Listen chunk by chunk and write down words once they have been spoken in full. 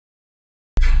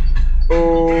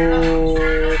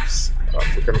Oops.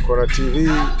 African Corner TV.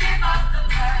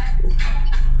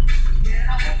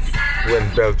 We're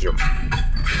in Belgium,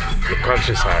 the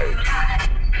countryside.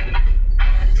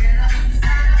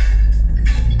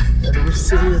 And which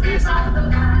city is this?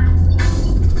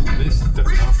 This is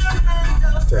Ckountry.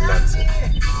 Tenancy.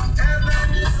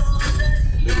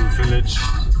 Little village.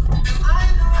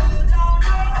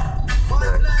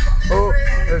 Oh,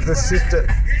 there's the sister.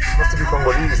 Must be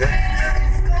Congolese, eh?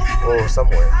 Oh,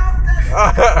 somewhere.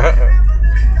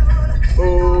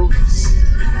 Oops.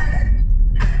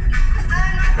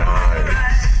 Nice.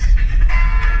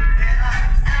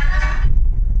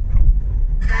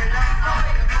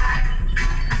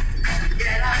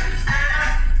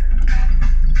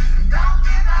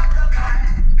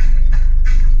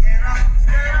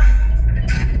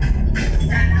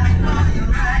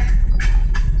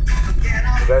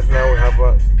 Right now we have a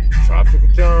traffic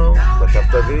jam, but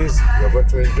after this we're going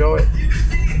to enjoy it.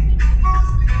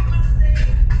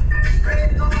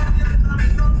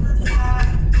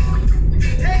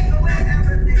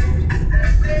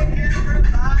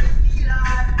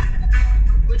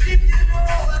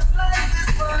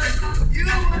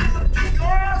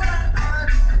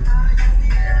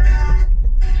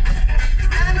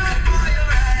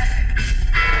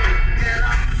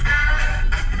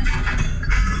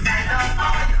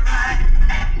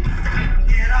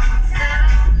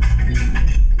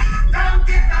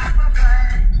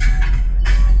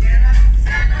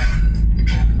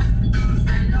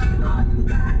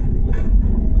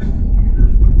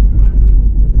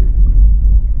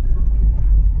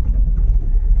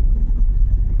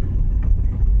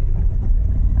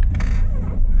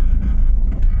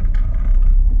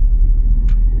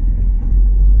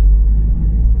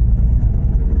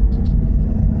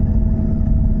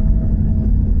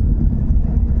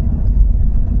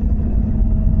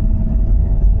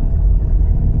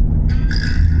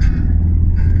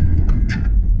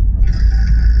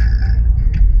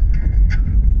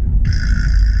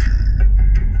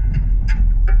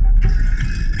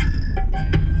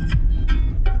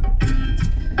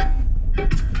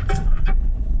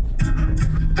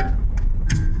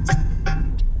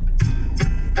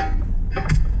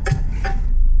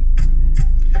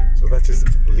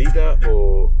 Liter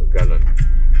or gallon?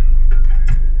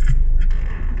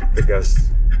 The gas.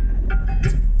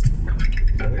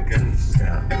 The gas.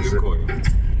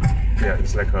 Yeah,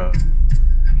 it's like a.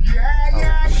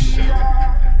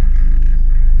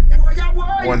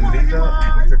 1 liter.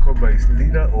 What's it called by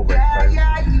liter or by 5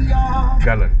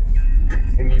 gallon?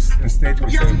 In state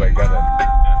we sell it by gallon.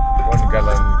 1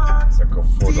 gallon is like a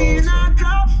 $4.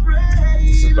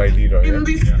 This is by liter, yeah.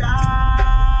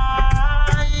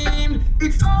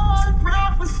 It's all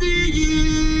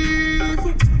prophecies.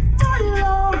 My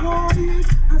Lord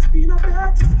has been a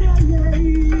better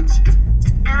stage.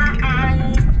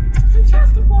 Since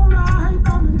yesterday I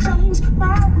come and change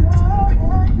my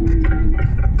way.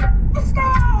 The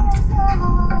stars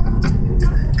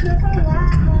never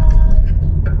lie.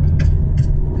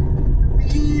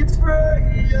 We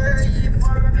pray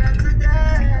for a better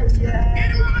day. Get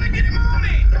him on, get him on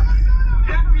me.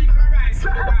 Let me rise,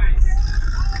 rise.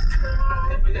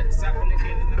 Let's happen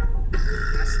again.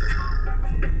 That's the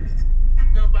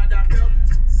nobody help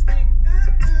stick.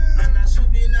 And I should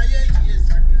be in a years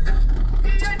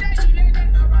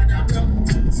nobody help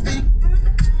stick.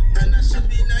 And I should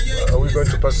be in a years. Are we going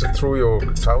to pass it through your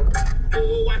town?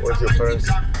 What's your parents?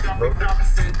 No?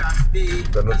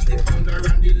 They're not here?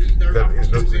 That is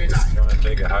not here. You want to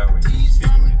take a highway.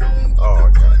 Oh,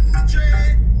 okay.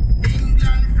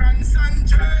 England, France, and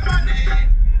Germany.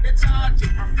 They charge you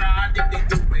for fraud if they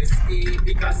do whiskey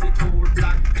because it told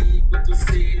black people to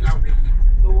sail away.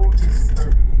 No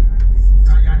history, this is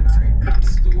a black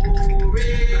story.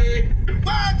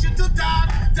 Want you to talk,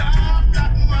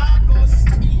 Black Marcus.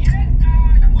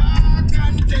 Walk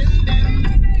and tell them,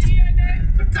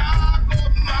 talk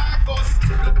up Marcus.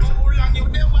 Look how long you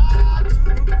they walk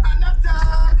and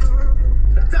talk.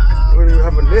 We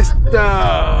have a Nesta.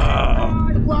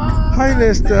 Hi,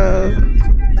 Nesta.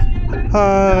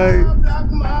 Hi.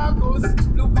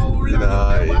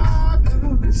 Nice.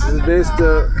 This is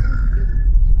Nesta.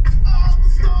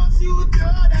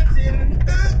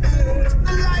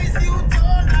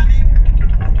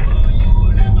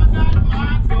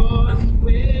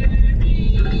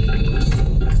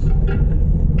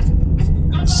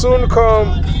 Soon come